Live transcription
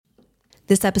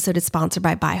This episode is sponsored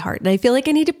by ByHeart, and I feel like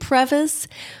I need to preface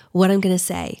what I'm going to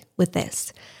say with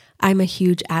this. I'm a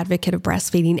huge advocate of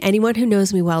breastfeeding. Anyone who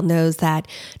knows me well knows that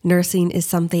nursing is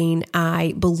something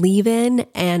I believe in,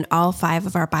 and all 5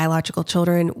 of our biological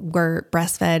children were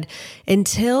breastfed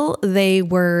until they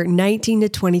were 19 to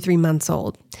 23 months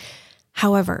old.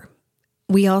 However,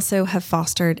 we also have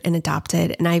fostered and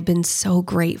adopted, and I've been so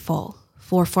grateful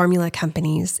for formula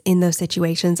companies in those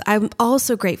situations. I'm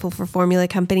also grateful for formula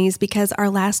companies because our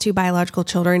last 2 biological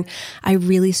children, I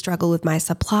really struggled with my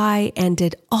supply and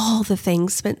did all the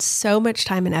things, spent so much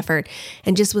time and effort,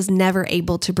 and just was never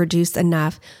able to produce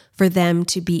enough for them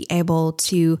to be able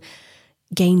to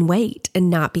gain weight and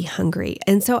not be hungry.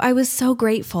 And so I was so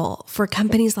grateful for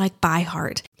companies like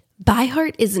ByHeart.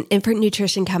 ByHeart is an infant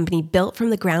nutrition company built from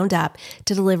the ground up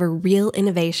to deliver real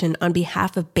innovation on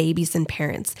behalf of babies and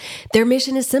parents. Their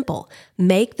mission is simple: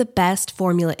 make the best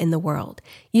formula in the world.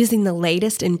 Using the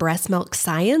latest in breast milk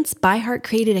science, ByHeart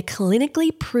created a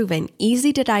clinically proven,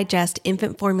 easy to digest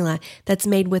infant formula that's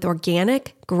made with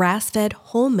organic, grass-fed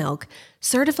whole milk,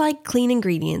 certified clean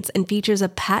ingredients, and features a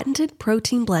patented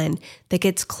protein blend that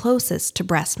gets closest to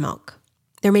breast milk.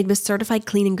 They're made with certified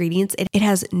clean ingredients. It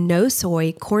has no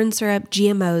soy, corn syrup,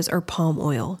 GMOs, or palm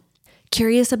oil.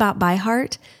 Curious about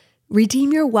ByHeart?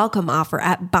 Redeem your welcome offer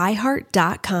at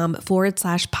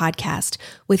byheart.com/podcast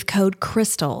with code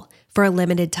CRYSTAL for a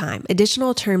limited time.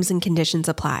 Additional terms and conditions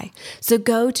apply. So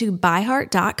go to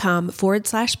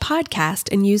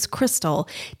byheart.com/podcast and use CRYSTAL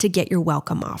to get your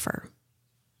welcome offer.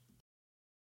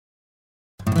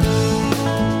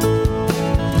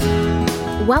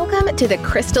 Welcome to the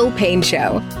Crystal Paine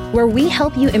Show, where we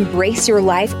help you embrace your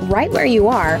life right where you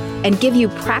are and give you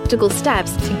practical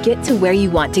steps to get to where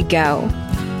you want to go.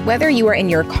 Whether you are in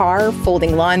your car,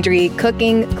 folding laundry,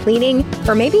 cooking, cleaning,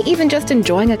 or maybe even just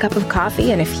enjoying a cup of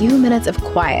coffee and a few minutes of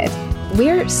quiet,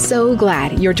 we're so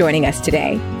glad you're joining us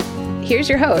today. Here's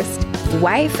your host,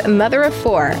 wife, mother of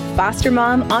 4, foster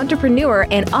mom, entrepreneur,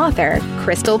 and author,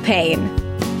 Crystal Paine.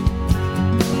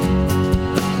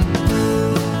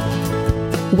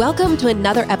 Welcome to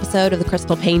another episode of the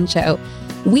Crystal Paine Show.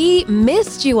 We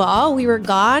missed you all. We were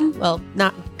gone. Well,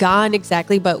 not gone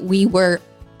exactly, but we were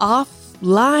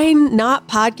offline, not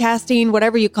podcasting,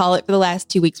 whatever you call it, for the last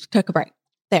 2 weeks. We took a break.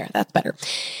 There, that's better.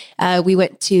 We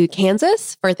went to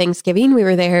Kansas for Thanksgiving. We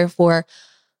were there for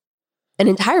an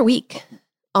entire week,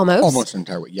 almost. Almost an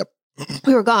entire week, yep.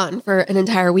 We were gone for an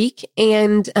entire week,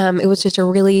 and it was just a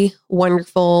really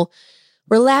wonderful,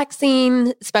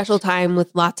 relaxing, special time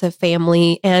with lots of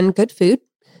family and good food.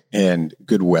 And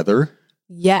good weather.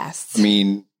 Yes. I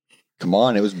mean, come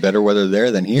on, it was better weather there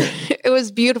than here. It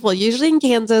was beautiful. Usually in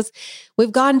Kansas,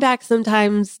 we've gone back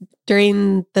sometimes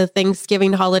during the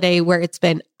Thanksgiving holiday where it's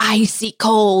been icy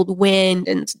cold wind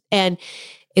and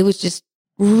it was just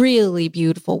really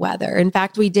beautiful weather. In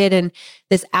fact, we did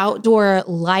this outdoor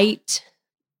light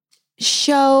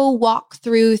show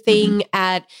walkthrough thing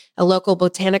at a local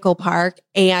botanical park.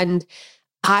 And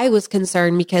I was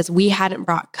concerned because we hadn't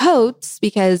brought coats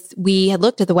because we had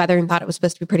looked at the weather and thought it was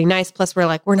supposed to be pretty nice. Plus we're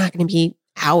like, we're not going to be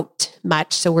out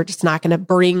much. So we're just not going to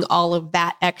bring all of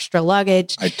that extra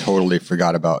luggage. I totally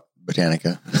forgot about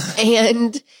Botanica.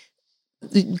 And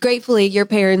gratefully, your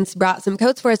parents brought some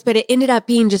coats for us, but it ended up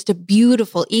being just a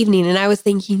beautiful evening. And I was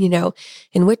thinking, in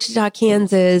Wichita,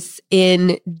 Kansas,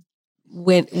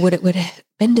 when it would have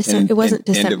been December. It wasn't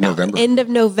December. End of November. End of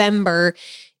November,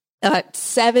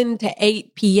 7 to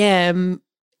 8 p.m.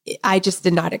 I just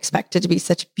did not expect it to be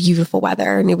such beautiful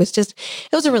weather. And it was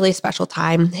a really special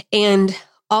time. And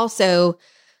also,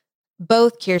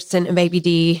 both Kirsten and Baby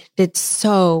D did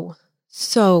so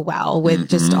well with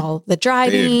just all the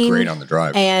driving. They did great on the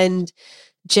drive. And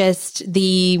just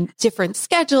the different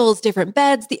schedules, different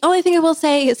beds. The only thing I will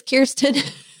say is Kirsten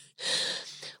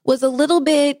was a little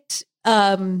bit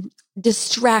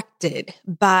distracted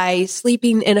by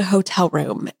sleeping in a hotel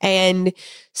room. And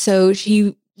so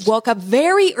she woke up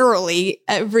very early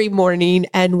every morning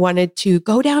and wanted to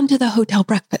go down to the hotel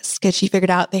breakfast because she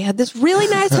figured out they had this really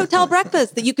nice hotel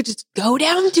breakfast that you could just go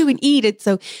down to and eat. And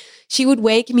so she would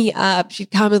wake me up.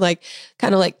 She'd come and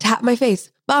kind of tap my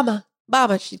face, "Mama,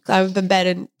 Mama." She'd climb up in bed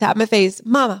and tap my face,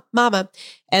 "Mama, Mama."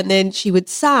 And then she would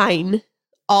sign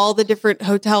all the different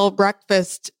hotel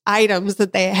breakfast items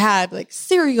that they had, like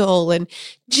cereal and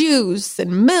juice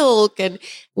and milk, and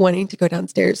wanting to go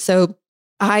downstairs. So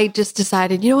I just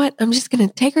decided, you know what? I'm just going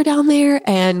to take her down there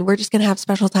and we're just going to have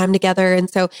special time together. And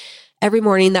so every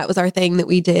morning, that was our thing that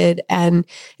we did. And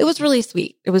it was really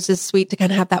sweet. It was just sweet to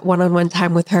kind of have that one-on-one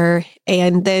time with her.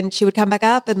 And then she would come back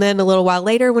up. And then a little while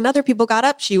later, when other people got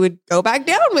up, she would go back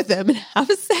down with them and have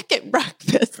a second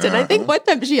breakfast. And I think one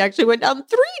time she actually went down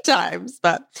 3 times,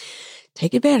 but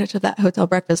take advantage of that hotel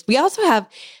breakfast. We also have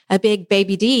a big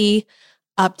Baby D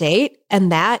update,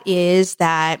 and that is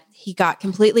that he got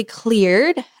completely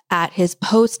cleared at his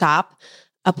post-op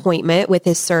appointment with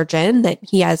his surgeon, that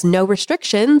he has no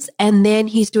restrictions. And then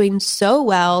he's doing so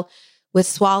well with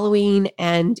swallowing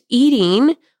and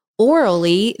eating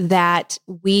orally that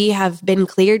we have been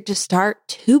cleared to start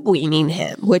tube weaning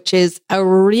him, which is a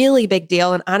really big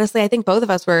deal. And honestly, I think both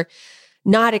of us were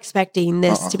not expecting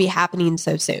this to be happening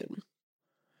so soon.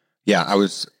 Yeah, I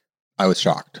was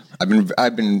shocked.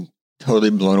 I've been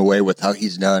totally blown away with how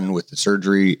he's done with the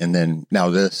surgery, and then now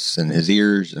this and his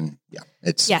ears, and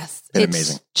it's been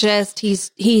amazing.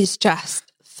 He's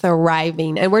just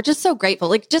thriving, and we're just so grateful,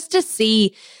 like just to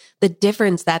see the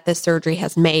difference that this surgery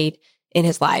has made in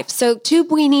his life. So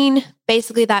tube weaning,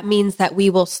 basically that means that we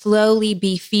will slowly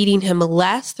be feeding him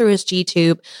less through his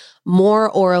G-tube, more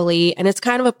orally. And it's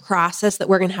kind of a process that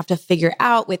we're going to have to figure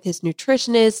out with his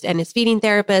nutritionist and his feeding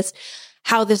therapist,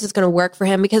 how this is going to work for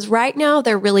him. Because right now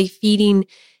they're really feeding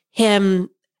him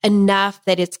enough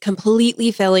that it's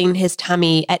completely filling his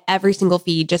tummy at every single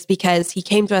feed, just because he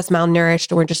came to us malnourished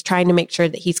and we're just trying to make sure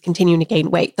that he's continuing to gain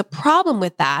weight. The problem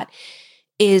with that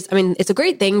is, I mean, it's a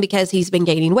great thing because he's been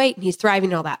gaining weight and he's thriving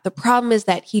and all that. The problem is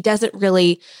that he doesn't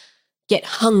really get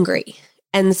hungry.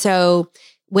 And so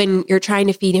when you're trying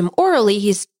to feed him orally,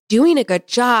 he's doing a good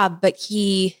job, but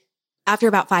after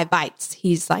about 5 bites,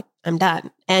 he's like, I'm done.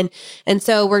 And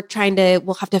so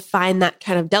we'll have to find that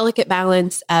kind of delicate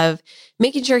balance of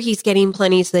making sure he's getting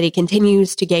plenty so that he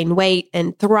continues to gain weight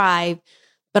and thrive,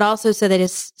 but also so that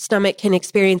his stomach can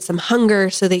experience some hunger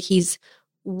so that he's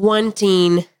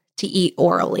wanting to eat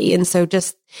orally. And so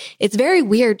it's very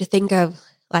weird to think of,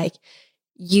 like,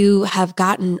 you have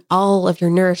gotten all of your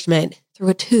nourishment through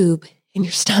a tube in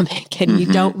your stomach and you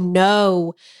don't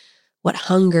know what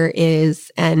hunger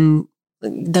is and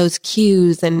those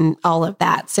cues and all of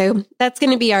that. So that's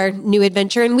going to be our new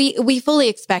adventure. And we fully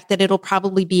expect that it'll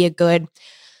probably be a good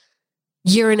 1.5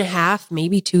 years,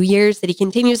 maybe 2 years, that he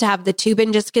continues to have the tube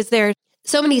in, just because there are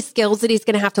so many skills that he's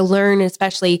going to have to learn,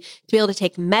 especially to be able to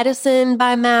take medicine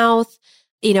by mouth,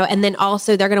 and then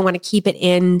also they're going to want to keep it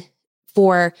in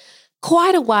for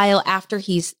quite a while after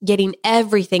he's getting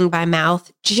everything by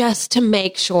mouth, just to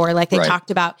make sure, like they talked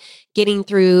about, getting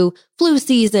through flu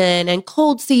season and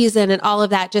cold season and all of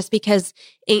that, just because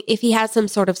if he has some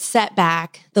sort of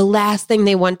setback, the last thing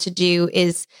they want to do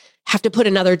is have to put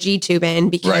another G-tube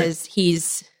in because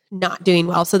he's not doing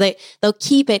well. So they'll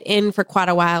keep it in for quite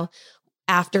a while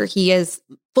after he has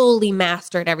fully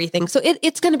mastered everything. So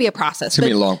it's going to be a process. It's going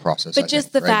to be a long process. But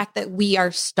the fact that we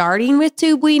are starting with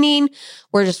tube weaning,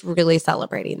 we're just really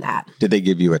celebrating that. Did they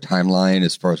give you a timeline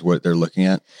as far as what they're looking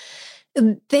at?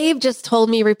 They've just told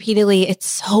me repeatedly, it's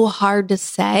so hard to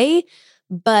say,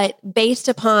 but based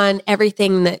upon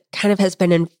everything that kind of has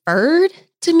been inferred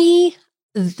to me,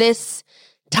 this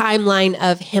timeline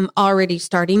of him already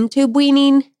starting tube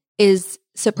weaning is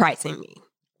surprising me.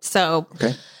 So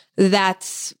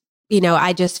that's,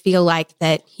 I just feel like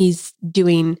that he's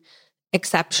doing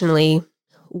exceptionally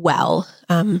well.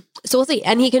 So we'll see.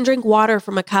 And he can drink water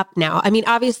from a cup now. I mean,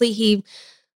 obviously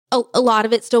a lot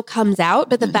of it still comes out,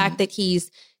 but the fact that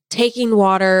he's taking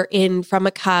water in from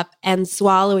a cup and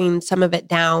swallowing some of it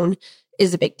down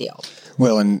is a big deal.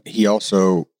 Well, and he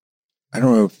also, I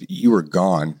don't know if you were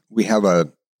gone, we have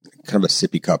a kind of a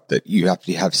sippy cup that you have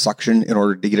to have suction in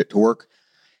order to get it to work.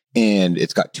 And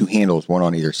it's got 2 handles, one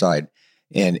on either side.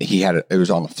 And it was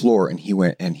on the floor, and he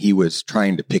went and he was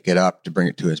trying to pick it up to bring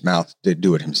it to his mouth to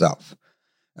do it himself.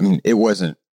 I mean, it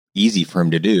wasn't easy for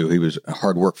him to do. It was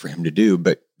hard work for him to do,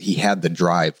 but he had the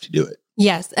drive to do it.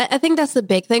 Yes. I think that's the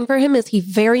big thing for him, is he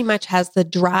very much has the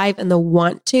drive and the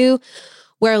want to,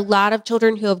 where a lot of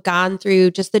children who have gone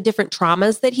through just the different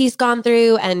traumas that he's gone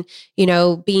through and,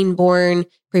 being born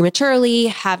prematurely,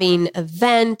 having a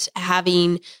vent,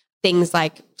 having things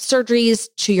like surgeries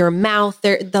to your mouth,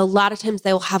 a lot of times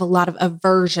they'll have a lot of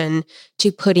aversion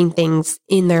to putting things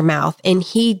in their mouth. And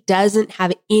he doesn't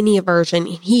have any aversion,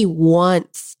 and he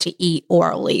wants to eat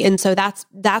orally. And so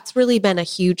that's really been a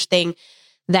huge thing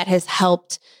that has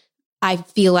helped, I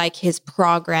feel like, his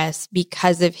progress,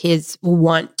 because of his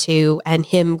want to and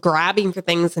him grabbing for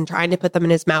things and trying to put them in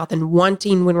his mouth and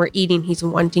wanting, when we're eating, he's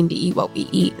wanting to eat what we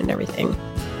eat and everything.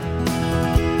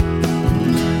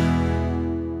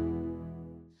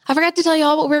 I forgot to tell you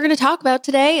all what we were going to talk about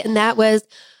today, and that was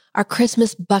our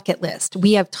Christmas bucket list.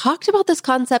 We have talked about this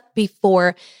concept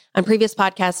before on previous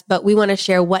podcasts, but we want to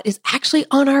share what is actually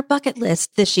on our bucket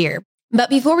list this year. But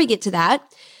before we get to that,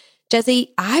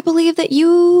 Jesse, I believe that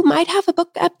you might have a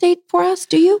book update for us.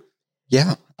 Do you?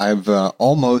 Yeah, I've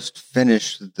almost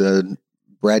finished the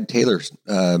Brad Taylor's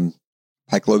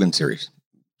Pike Logan series.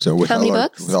 So with how many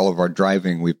books? With all of our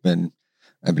driving, I've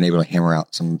been able to hammer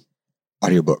out some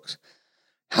audiobooks.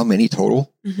 How many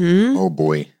total? Mm-hmm. Oh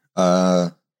boy.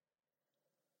 I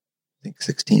think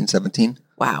 16, 17.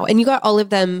 Wow. And you got all of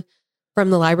them from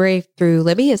the library through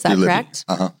Libby, is that correct?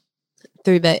 Uh-huh.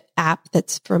 Through the app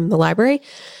that's from the library.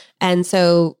 And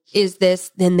so is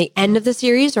this then the end of the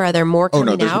series, or are there more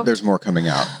coming out? There's more coming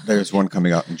out. There's one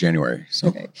coming out in January. So.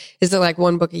 Okay. Is there like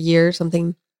one book a year or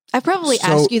something? I've probably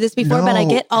asked you this before, but I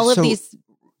get all of these.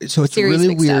 So it's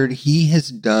really weird. He has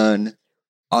done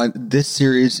on this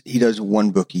series, he does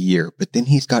one book a year, but then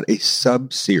he's got a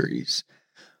sub-series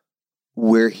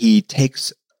where he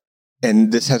takes,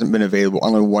 and this hasn't been available,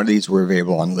 only one of these were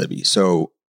available on Libby.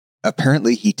 So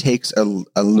apparently he takes a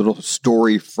little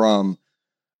story from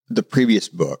the previous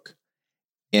book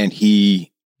and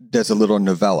he does a little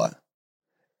novella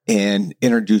and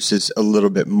introduces a little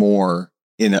bit more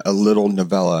in a little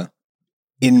novella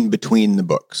in between the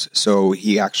books. So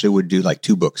he actually would do like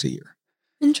 2 books a year.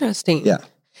 Interesting. Yeah.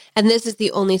 And this is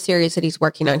the only series that he's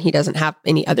working on. He doesn't have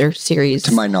any other series.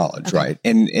 To my knowledge, okay. Right.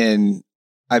 And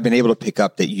I've been able to pick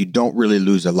up that you don't really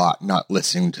lose a lot not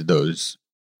listening to those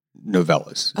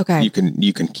novellas. Okay.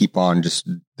 You can keep on just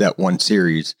that one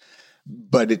series,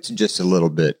 but it's just a little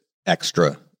bit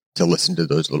extra to listen to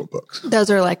those little books. Those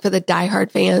are like for the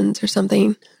diehard fans or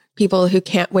something. People who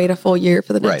can't wait a full year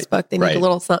for the next book. They need a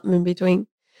little something in between.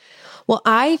 Well,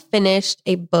 I finished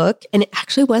a book and it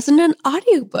actually wasn't an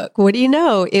audiobook. What do you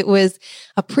know? It was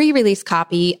a pre-release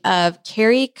copy of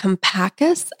Carrie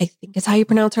Kampakis. I think is how you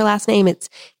pronounce her last name. It's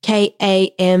Kampakis,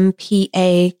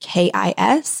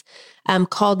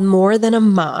 called More Than a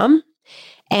Mom.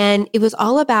 And it was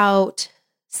all about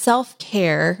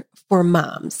self-care for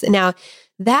moms. Now,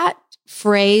 that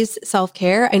phrase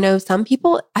self-care, I know some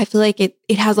people, I feel like it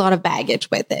has a lot of baggage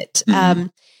with it. Mm-hmm.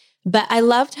 But I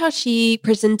loved how she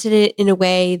presented it in a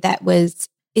way that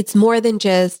it's more than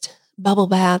just bubble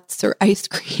baths or ice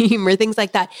cream or things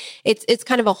like that. It's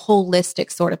kind of a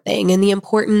holistic sort of thing, and the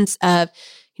importance of,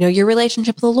 your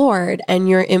relationship with the Lord and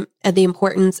the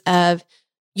importance of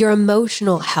your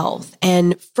emotional health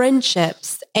and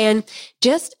friendships and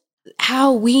just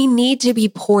how we need to be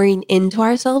pouring into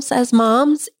ourselves as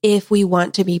moms if we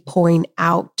want to be pouring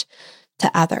out to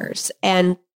others.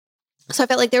 And so I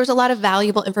felt like there was a lot of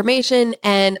valuable information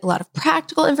and a lot of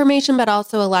practical information, but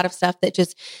also a lot of stuff that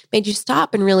just made you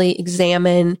stop and really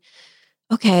examine,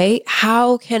 okay,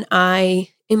 how can I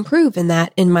improve in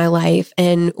that in my life?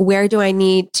 And where do I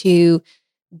need to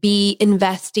be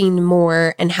investing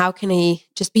more? And how can I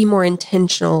just be more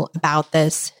intentional about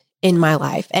this in my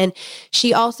life? And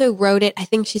she also wrote it, I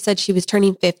think she said she was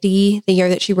turning 50 the year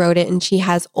that she wrote it, and she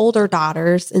has older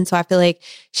daughters. And so I feel like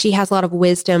she has a lot of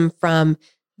wisdom from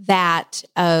that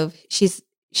of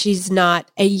she's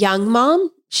not a young mom.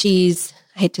 She's,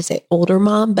 I hate to say older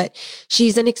mom, but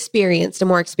she's a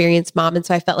more experienced mom. And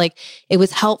so I felt like it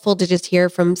was helpful to just hear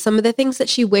from some of the things that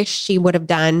she wished she would have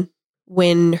done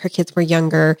when her kids were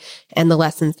younger and the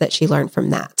lessons that she learned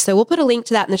from that. So we'll put a link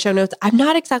to that in the show notes. I'm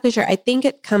not exactly sure. I think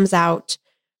it comes out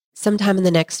sometime in the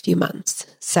next few months.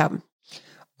 So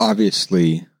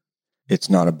obviously it's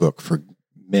not a book for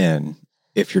men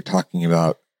if you're talking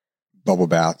about bubble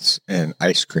baths and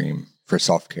ice cream for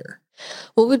self-care.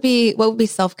 What would be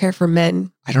self-care for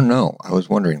men? I don't know. I was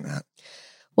wondering that.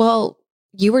 Well,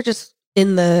 you were just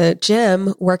in the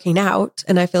gym working out,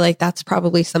 and I feel like that's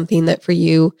probably something that for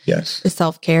you is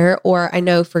self-care. Or I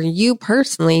know for you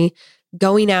personally,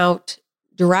 going out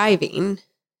driving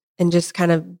and just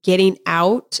kind of getting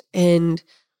out and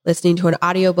listening to an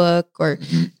audiobook or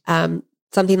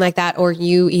something like that, or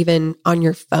you even on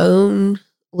your phone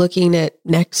looking at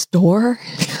Nextdoor.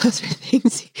 Those are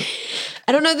things.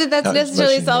 I don't know that that's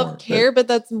necessarily self-care, but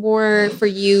that's more for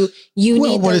you.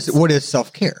 What is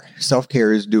self-care?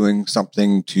 Self-care is doing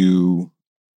something to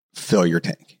fill your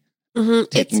tank.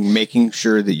 Mm-hmm. Making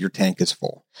sure that your tank is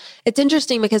full. It's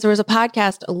interesting because there was a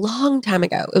podcast a long time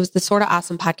ago. It was the Sorta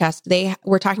Awesome podcast. They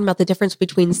were talking about the difference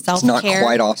between self-care. It's not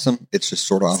quite awesome. It's just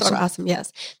sort of awesome. Sort of awesome,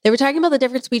 yes. They were talking about the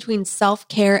difference between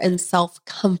self-care and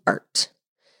self-comfort.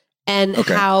 And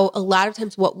how a lot of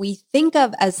times what we think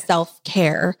of as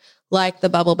self-care, like the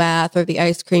bubble bath or the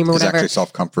ice cream or whatever. It's actually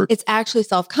self-comfort. It's actually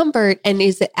self-comfort. And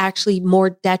is it actually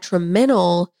more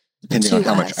detrimental depending on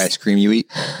how much ice cream you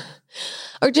eat?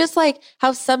 Or just like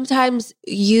how sometimes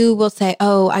you will say,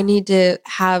 oh, I need to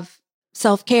have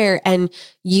self-care, and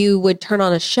you would turn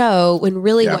on a show when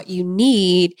really what you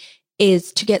need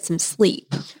is to get some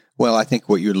sleep. Well, I think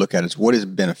what you would look at is what is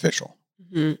beneficial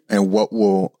and what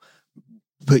will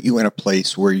put you in a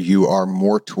place where you are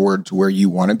more towards where you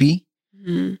want to be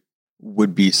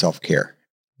would be self-care.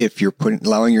 If you're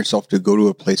allowing yourself to go to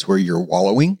a place where you're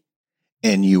wallowing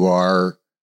and you are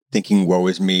thinking, woe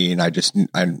is me, and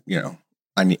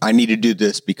I need to do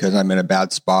this because I'm in a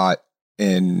bad spot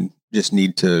and just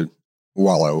need to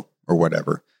wallow or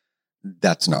whatever,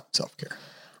 that's not self-care.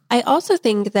 I also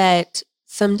think that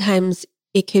sometimes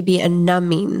it could be a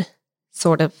numbing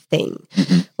sort of thing.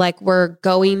 Like we're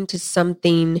going to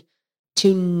something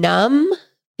to numb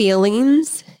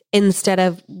feelings instead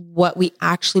of what we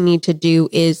actually need to do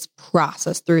is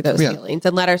process through those feelings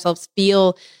and let ourselves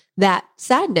feel that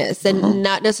sadness and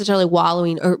not necessarily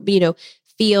wallowing or,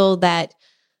 feel that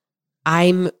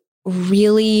I'm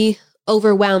really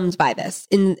overwhelmed by this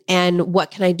and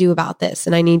what can I do about this?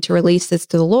 And I need to release this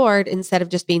to the Lord instead of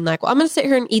just being like, well, I'm going to sit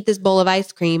here and eat this bowl of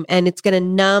ice cream and it's going to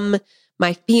numb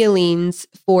my feelings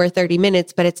for 30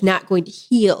 minutes, but it's not going to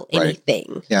heal anything.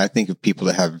 Right. Yeah. I think of people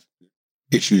that have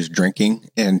issues drinking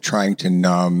and trying to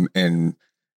numb and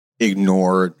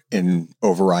ignore and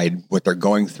override what they're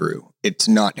going through. It's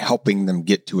not helping them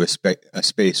get to a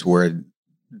space where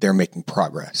they're making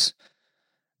progress.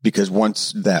 Because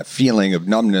once that feeling of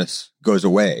numbness goes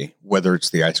away, whether it's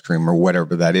the ice cream or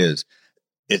whatever that is,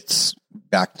 it's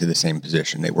back to the same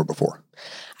position they were before.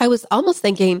 I was almost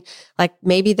thinking like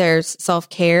maybe there's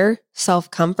self-care,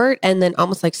 self-comfort, and then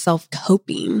almost like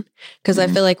self-coping. Because I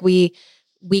feel like we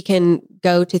can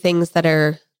go to things that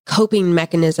are coping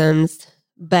mechanisms,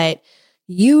 but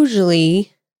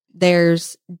usually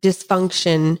there's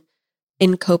dysfunction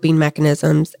in coping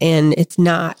mechanisms and it's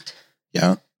not.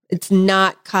 Yeah. It's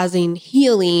not causing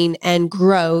healing and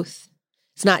growth.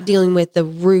 It's not dealing with the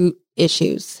root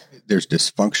issues. There's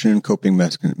dysfunction in coping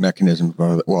mechanisms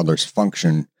while there's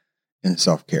function in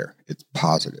self-care. It's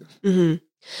positive.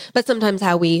 But sometimes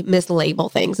how we mislabel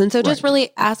things. And so just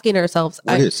really asking ourselves.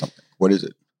 What is something? What is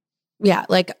it? Yeah.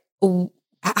 Like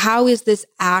how is this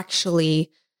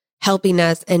actually helping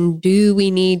us? And do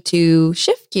we need to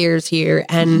shift gears here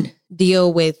and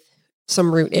deal with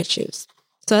some root issues?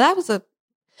 So that was a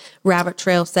rabbit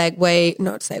trail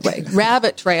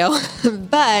rabbit trail,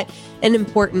 but an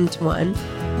important one.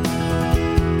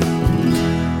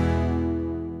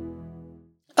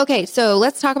 Okay, so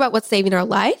let's talk about what's saving our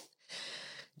life.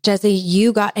 Jesse,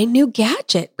 you got a new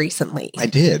gadget recently. I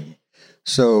did.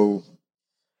 So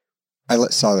I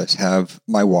let Silas have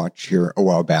my watch here a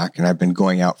while back, and I've been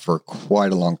going without for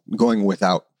quite a long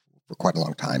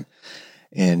time.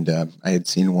 And I had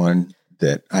seen one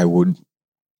that I would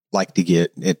like to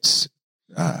get. It's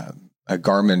a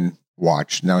Garmin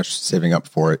watch. Now I was saving up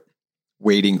for it,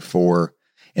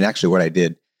 and actually what I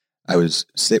did,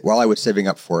 while I was saving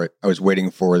up for it, I was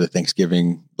waiting for the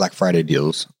Thanksgiving Black Friday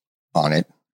deals on it.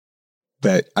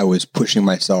 But I was pushing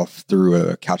myself through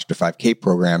a Couch to 5K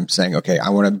program saying, okay, I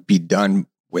want to be done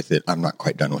with it. I'm not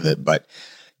quite done with it, but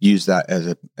use that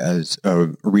as a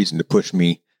reason to push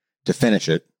me to finish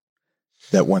it.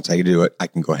 That once I do it, I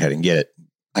can go ahead and get it.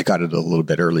 I got it a little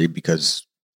bit early because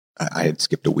I had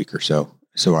skipped a week or so.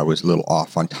 So I was a little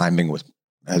off on timing with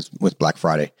Black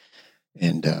Friday.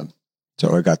 And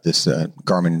so I got this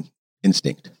Garmin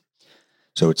Instinct.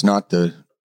 So it's not the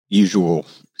usual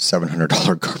 $700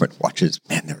 Garmin watches.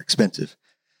 Man, they're expensive.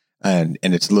 And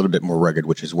it's a little bit more rugged,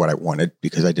 which is what I wanted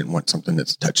because I didn't want something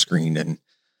that's a touch screen and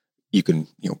you can,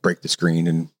 break the screen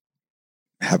and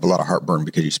have a lot of heartburn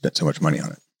because you spent so much money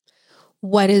on it.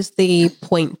 What is the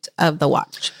point of the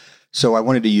watch? So I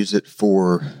wanted to use it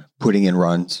for putting in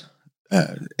runs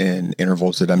and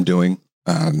intervals that I'm doing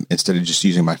instead of just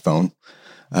using my phone.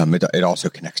 It also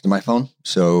connects to my phone.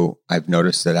 So I've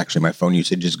noticed that actually my phone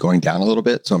usage is going down a little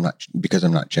bit. So I'm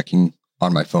not checking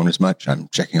on my phone as much. I'm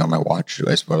checking on my watch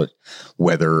as far as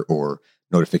weather or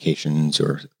notifications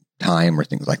or time or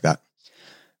things like that.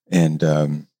 And,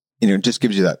 it just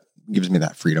gives me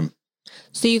that freedom.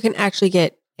 So you can actually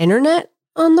get internet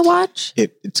on the watch?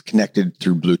 It's connected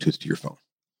through Bluetooth to your phone.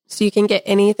 So you can get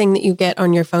anything that you get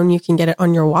on your phone, you can get it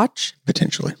on your watch?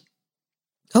 Potentially.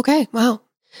 Okay. Wow.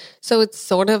 So it's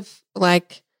sort of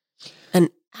like an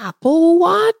Apple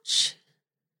Watch?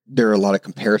 There are a lot of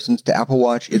comparisons to Apple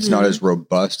Watch. It's not as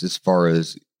robust as far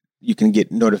as you can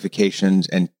get notifications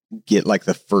and get like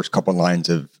the first couple lines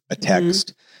of a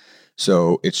text.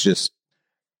 So it's just,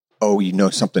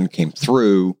 something came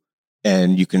through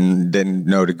and you can then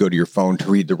know to go to your phone to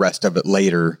read the rest of it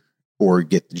later or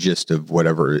get the gist of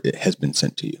whatever it has been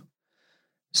sent to you.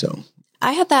 So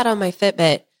I have that on my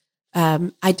Fitbit.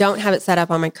 I don't have it set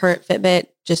up on my current Fitbit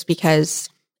just because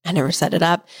I never set it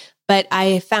up. But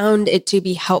I found it to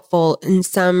be helpful in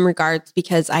some regards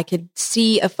because I could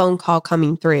see a phone call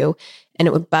coming through and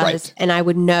it would buzz and I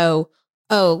would know,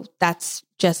 oh, that's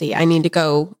Jesse. I need to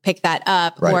go pick that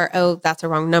up or, oh, that's a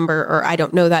wrong number or I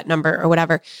don't know that number or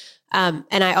whatever. And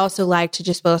I also like to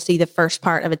just be able to see the first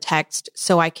part of a text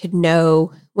so I could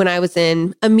know when I was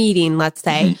in a meeting, let's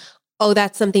say, oh,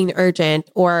 that's something urgent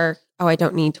or, oh, I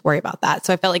don't need to worry about that.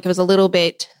 So I felt like it was a little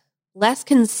bit less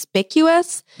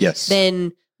conspicuous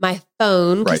than my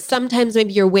phone. Because sometimes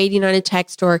maybe you're waiting on a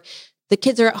text or the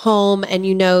kids are at home and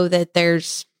you know that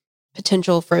there's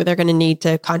potential for they're going to need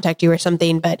to contact you or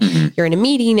something, but you're in a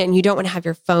meeting and you don't want to have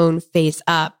your phone face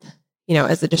up, you know,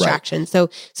 as a distraction. So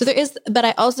there is, but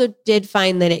I also did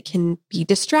find that it can be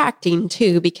distracting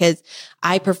too, because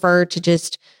I prefer to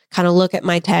just kind of look at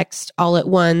my text all at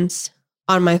once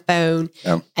on my phone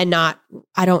and I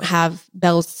don't have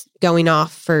bells going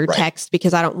off for text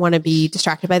because I don't want to be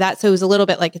distracted by that. So it was a little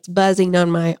bit like it's buzzing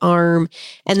on my arm.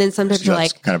 And then sometimes you're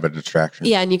like kind of a distraction.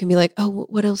 Yeah. And you can be like, oh,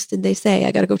 what else did they say?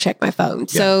 I got to go check my phone. Yeah.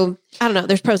 So I don't know.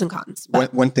 There's pros and cons.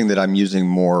 One thing that I'm using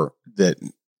more that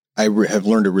I have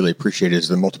learned to really appreciate is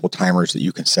the multiple timers that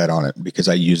you can set on it, because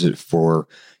I use it for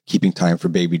keeping time for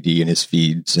baby D and his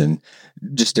feeds and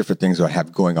just different things that I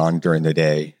have going on during the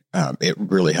day. It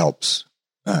really helps.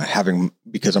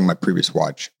 Because on my previous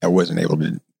watch, I wasn't able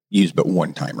to use but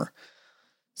one timer.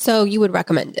 So you would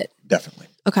recommend it? Definitely.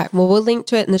 Okay. Well, we'll link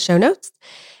to it in the show notes.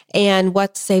 And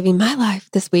what's saving my life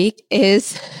this week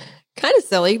is kind of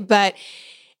silly, but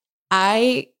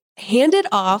I handed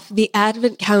off the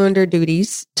advent calendar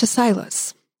duties to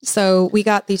Silas. So we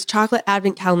got these chocolate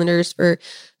advent calendars for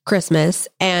Christmas,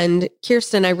 and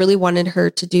Kirsten, I really wanted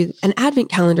her to do an advent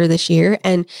calendar this year,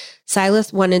 and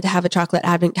Silas wanted to have a chocolate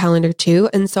advent calendar too.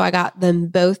 And so I got them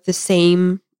both the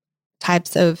same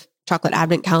types of chocolate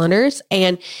advent calendars,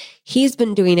 and he's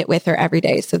been doing it with her every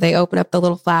day. So they open up the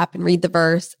little flap and read the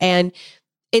verse, and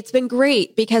it's been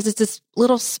great because it's this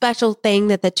little special thing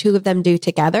that the two of them do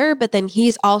together. But then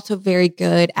he's also very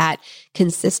good at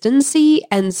consistency.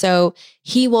 And so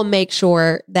he will make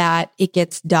sure that it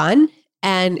gets done.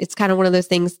 And it's kind of one of those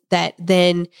things that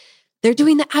then they're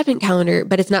doing the advent calendar,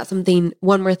 but it's not something,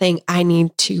 one more thing I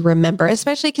need to remember,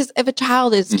 especially because if a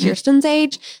child is Kirsten's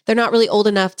age, they're not really old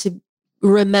enough to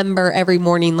remember every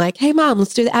morning, like, hey, mom,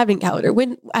 let's do the advent calendar.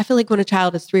 When I feel like when a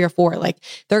child is 3 or 4, like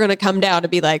they're going to come down to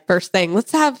be like, first thing,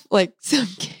 let's have like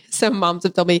some moms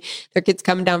have told me their kids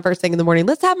coming down first thing in the morning,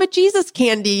 let's have my Jesus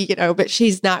candy, you know, but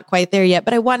she's not quite there yet.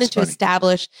 But I wanted to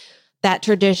establish that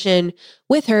tradition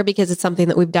with her because it's something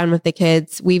that we've done with the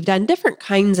kids. We've done different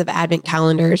kinds of advent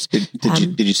calendars.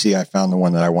 Did you see I found the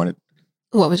one that I wanted?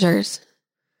 What was yours?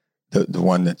 The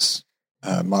one that's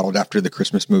modeled after the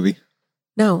Christmas movie.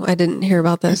 No, I didn't hear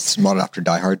about this. It's modeled after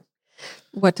Die Hard.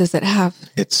 What does it have?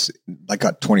 It's like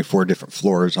got 24 different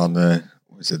floors on the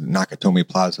Nakatomi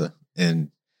Plaza,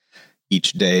 and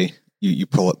each day you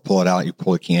pull it out, you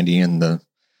pull a candy, and the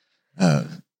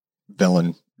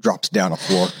villain drops down a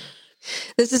floor.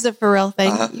 This is a for real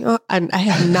thing. I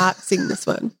have not seen this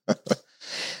one.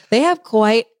 They have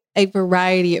quite a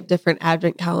variety of different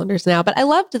advent calendars now, but I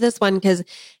loved this one because it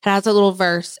has a little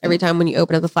verse every time when you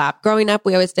open up the flap. Growing up,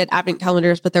 we always did advent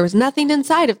calendars, but there was nothing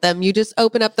inside of them. You just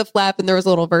open up the flap and there was a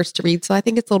little verse to read. So I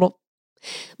think it's a little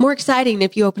more exciting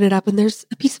if you open it up and there's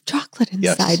a piece of chocolate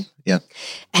inside. Yes. Yeah.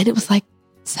 And it was like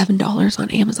 $7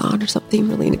 on Amazon or something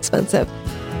really inexpensive.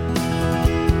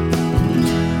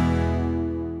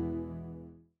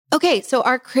 Okay, so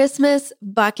our Christmas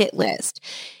bucket list.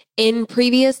 In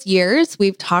previous years,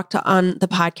 we've talked on the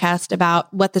podcast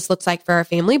about what this looks like for our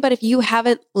family, but if you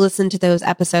haven't listened to those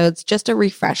episodes, just a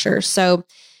refresher. So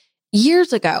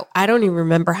years ago, I don't even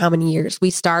remember how many years, we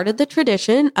started the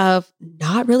tradition of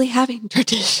not really having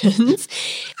traditions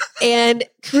and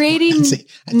creating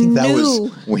I think that was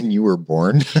when you were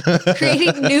born.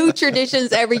 Creating new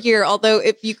traditions every year. Although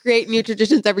if you create new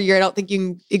traditions every year, I don't think you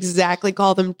can exactly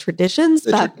call them traditions.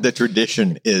 The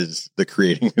tradition is the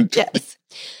creating. Yes.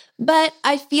 But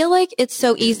I feel like it's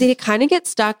so easy to kind of get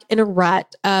stuck in a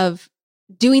rut of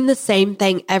doing the same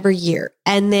thing every year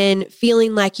and then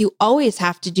feeling like you always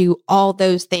have to do all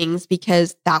those things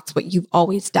because that's what you've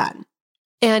always done.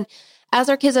 And as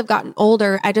our kids have gotten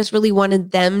older, I just really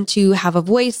wanted them to have a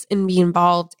voice and be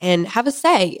involved and have a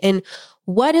say in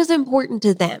what is important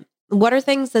to them. What are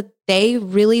things that they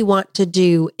really want to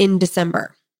do in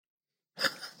December?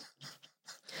 What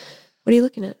are you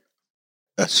looking at?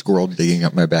 A squirrel digging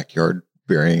up my backyard,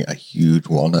 burying a huge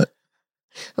walnut.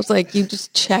 I was like, you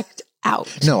just checked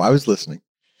out. No, I was listening.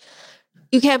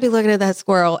 You can't be looking at that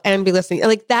squirrel and be listening.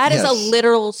 Like that is a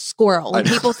literal squirrel. When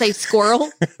people say squirrel,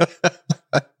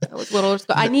 that was little.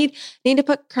 I need to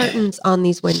put curtains on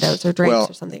these windows or drapes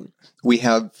or something. We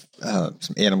have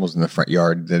some animals in the front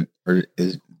yard that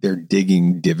they're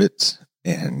digging divots,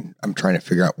 and I'm trying to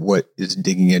figure out what is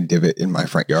digging a divot in my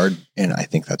front yard, and I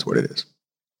think that's what it is.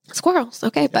 Squirrels.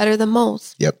 Okay, better than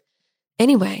moles. Yep.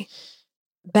 Anyway,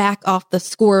 back off the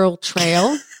squirrel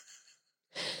trail.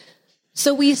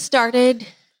 So we started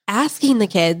asking the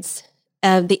kids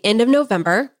at the end of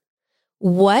November,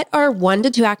 what are 1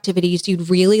 to 2 activities you'd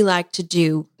really like to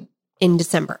do in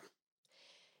December?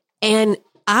 And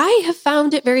I have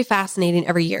found it very fascinating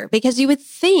every year because you would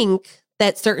think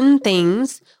that certain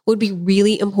things would be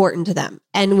really important to them.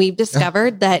 And we've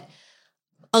discovered that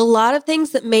a lot of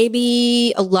things that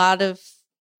maybe a lot of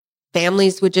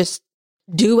families would just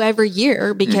do every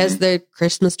year because they're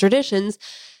Christmas traditions,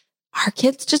 our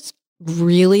kids just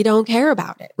really don't care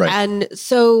about it. Right. And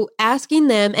so asking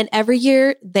them, and every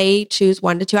year they choose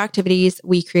 1 to 2 activities.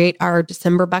 We create our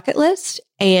December bucket list,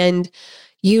 and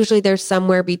usually there's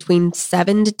somewhere between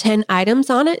 7 to 10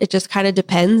 items on it. It just kind of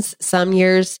depends. Some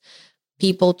years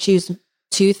people choose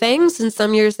 2 things, and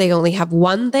some years they only have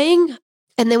 1 thing.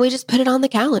 And then we just put it on the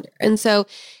calendar. And so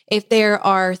if there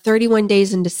are 31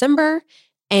 days in December,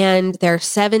 and there are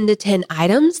 7 to 10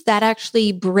 items, that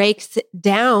actually breaks it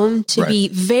down to be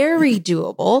very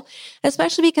doable,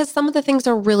 especially because some of the things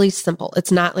are really simple.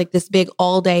 It's not like this big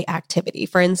all-day activity.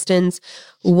 For instance,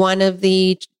 one of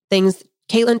the things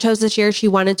Caitlin chose this year, she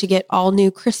wanted to get all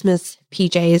new Christmas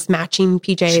PJs, matching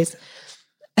PJs.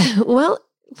 Well,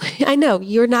 I know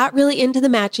you're not really into the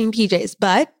matching PJs,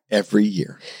 but every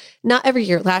year. Not every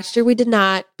year. Last year we did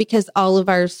not, because all of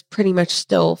ours pretty much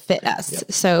still fit us.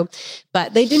 Yep. So,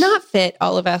 but they do not fit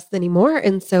all of us anymore.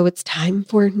 And so it's time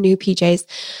for new PJs.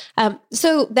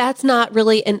 So that's not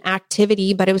really an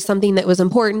activity, but it was something that was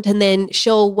important. And then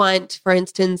she'll want, for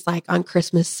instance, like on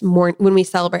Christmas morning, when we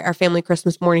celebrate our family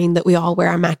Christmas morning, that we all wear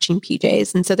our matching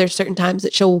PJs. And so there's certain times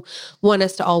that she'll want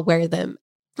us to all wear them.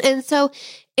 And so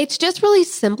it's just really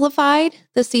simplified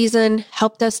the season,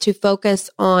 helped us to focus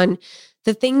on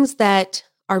the things that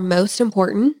are most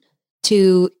important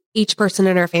to each person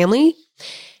in our family,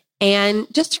 and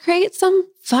just to create some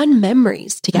fun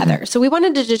memories together. Mm-hmm. So we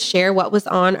wanted to just share what was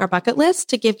on our bucket list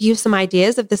to give you some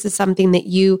ideas if this is something that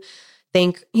you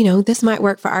think, this might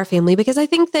work for our family, because I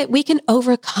think that we can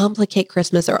overcomplicate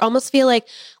Christmas or almost feel like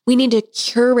we need to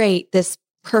curate this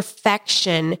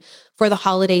perfection for the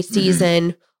holiday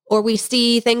season, or we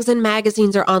see things in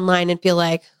magazines or online and feel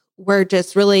like we're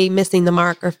just really missing the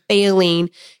mark or failing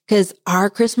because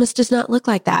our Christmas does not look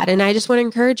like that. And I just want to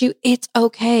encourage you, it's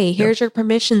okay. Here's your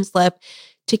permission slip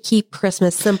to keep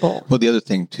Christmas simple. Well, the other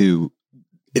thing too,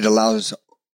 it allows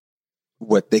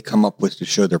what they come up with to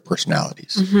show their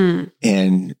personalities. Mm-hmm.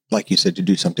 And like you said, to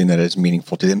do something that is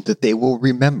meaningful to them that they will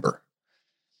remember.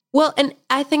 Well, and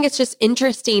I think it's just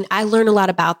interesting. I learn a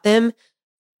lot about them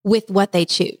with what they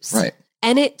choose. Right.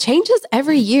 And it changes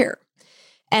every year.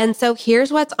 And so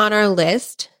here's what's on our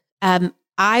list.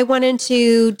 I wanted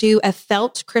to do a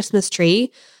felt Christmas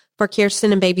tree for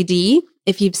Kirsten and Baby D.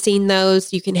 If you've seen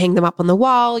those, you can hang them up on the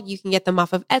wall. You can get them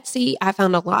off of Etsy. I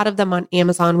found a lot of them on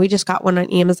Amazon. We just got one on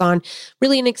Amazon,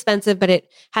 really inexpensive, but it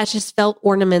has just felt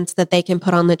ornaments that they can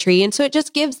put on the tree. And so it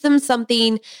just gives them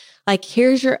something like,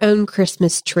 here's your own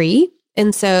Christmas tree.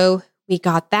 And so we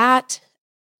got that.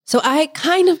 So I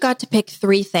kind of got to pick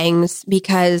 3 things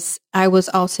because I was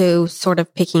also sort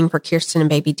of picking for Kirsten and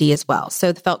Baby D as well.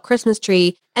 So the felt Christmas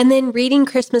tree, and then reading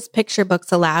Christmas picture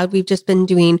books aloud. We've just been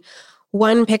doing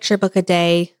 1 picture book a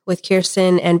day with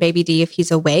Kirsten and Baby D if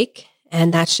he's awake.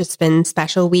 And that's just been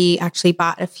special. We actually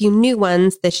bought a few new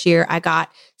ones this year. I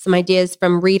got some ideas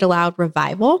from Read Aloud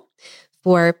Revival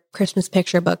for Christmas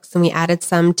picture books, and we added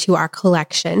some to our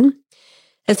collection.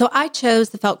 And so I chose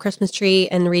the felt Christmas tree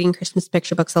and reading Christmas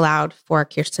picture books aloud for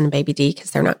Kirsten and Baby D because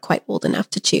they're not quite old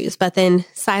enough to choose. But then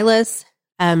Silas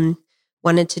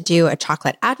wanted to do a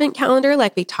chocolate advent calendar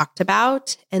like we talked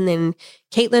about. And then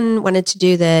Caitlin wanted to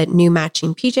do the new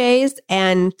matching PJs.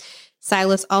 And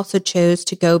Silas also chose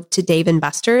to go to Dave &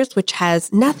 Buster's, which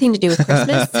has nothing to do with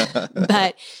Christmas,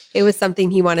 but it was something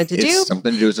he wanted to do. It's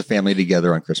something to do as a family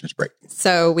together on Christmas break.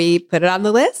 So we put it on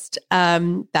the list.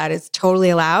 That is totally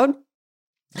allowed.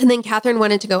 And then Catherine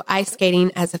wanted to go ice skating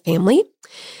as a family.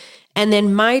 And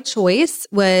then my choice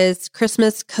was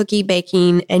Christmas cookie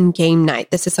baking and game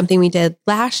night. This is something we did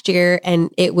last year, and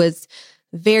it was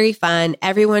Very fun.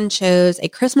 Everyone chose a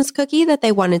Christmas cookie that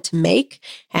they wanted to make.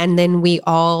 And then we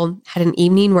all had an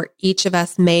evening where each of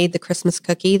us made the Christmas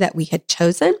cookie that we had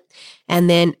chosen. And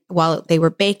then while they were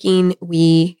baking,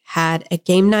 we had a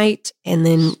game night and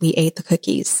then we ate the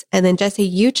cookies. And then Jesse,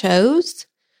 you chose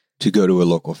to go to a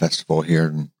local festival here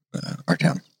in our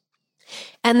town.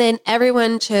 And then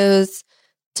everyone chose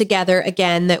together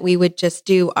again that we would just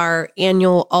do our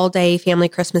annual all-day family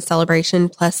Christmas celebration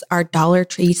plus our Dollar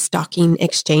Tree stocking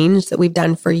exchange that we've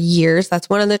done for years. That's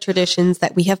one of the traditions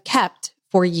that we have kept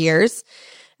for years.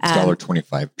 It's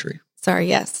 $1.25 tree. Sorry,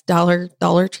 yes.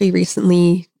 Dollar Tree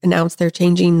recently announced they're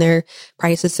changing their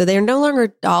prices. So they're no longer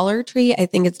Dollar Tree. I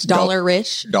think it's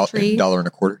Dollar-ish tree.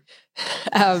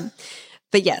 $1.25.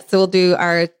 But yes, so we'll do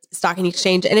our stocking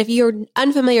exchange. And if you're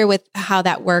unfamiliar with how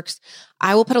that works,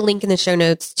 I will put a link in the show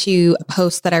notes to a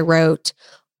post that I wrote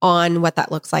on what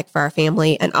that looks like for our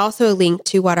family, and also a link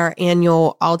to what our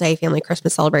annual all-day family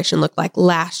Christmas celebration looked like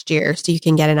last year, so you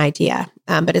can get an idea.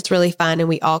 But it's really fun, and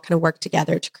we all kind of work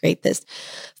together to create this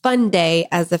fun day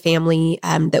as a family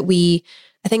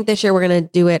I think this year we're going to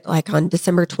do it like on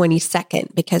December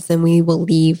 22nd, because then we will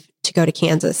leave to go to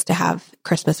Kansas to have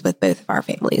Christmas with both of our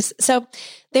families. So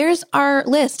there's our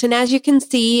list. And as you can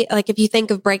see, like if you think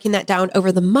of breaking that down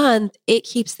over the month, it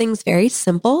keeps things very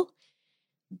simple,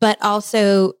 but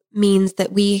also means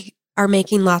that we are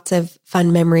making lots of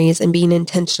fun memories and being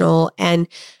intentional. And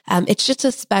it's just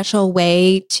a special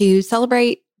way to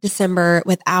celebrate December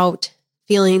without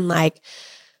feeling like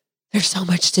there's so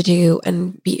much to do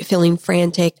and feeling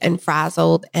frantic and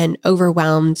frazzled and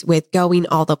overwhelmed with going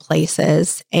all the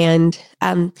places. And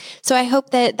so I hope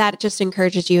that just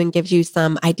encourages you and gives you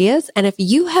some ideas. And if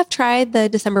you have tried the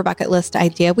December bucket list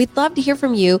idea, we'd love to hear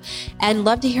from you and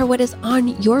love to hear what is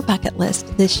on your bucket list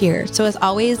this year. So as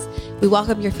always, we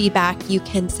welcome your feedback. You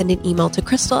can send an email to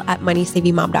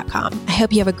crystal@moneysavingmom.com. I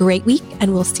hope you have a great week,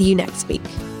 and we'll see you next week.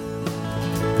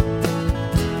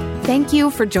 Thank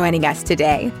you for joining us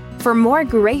today. For more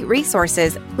great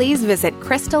resources, please visit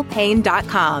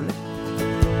crystalpaine.com.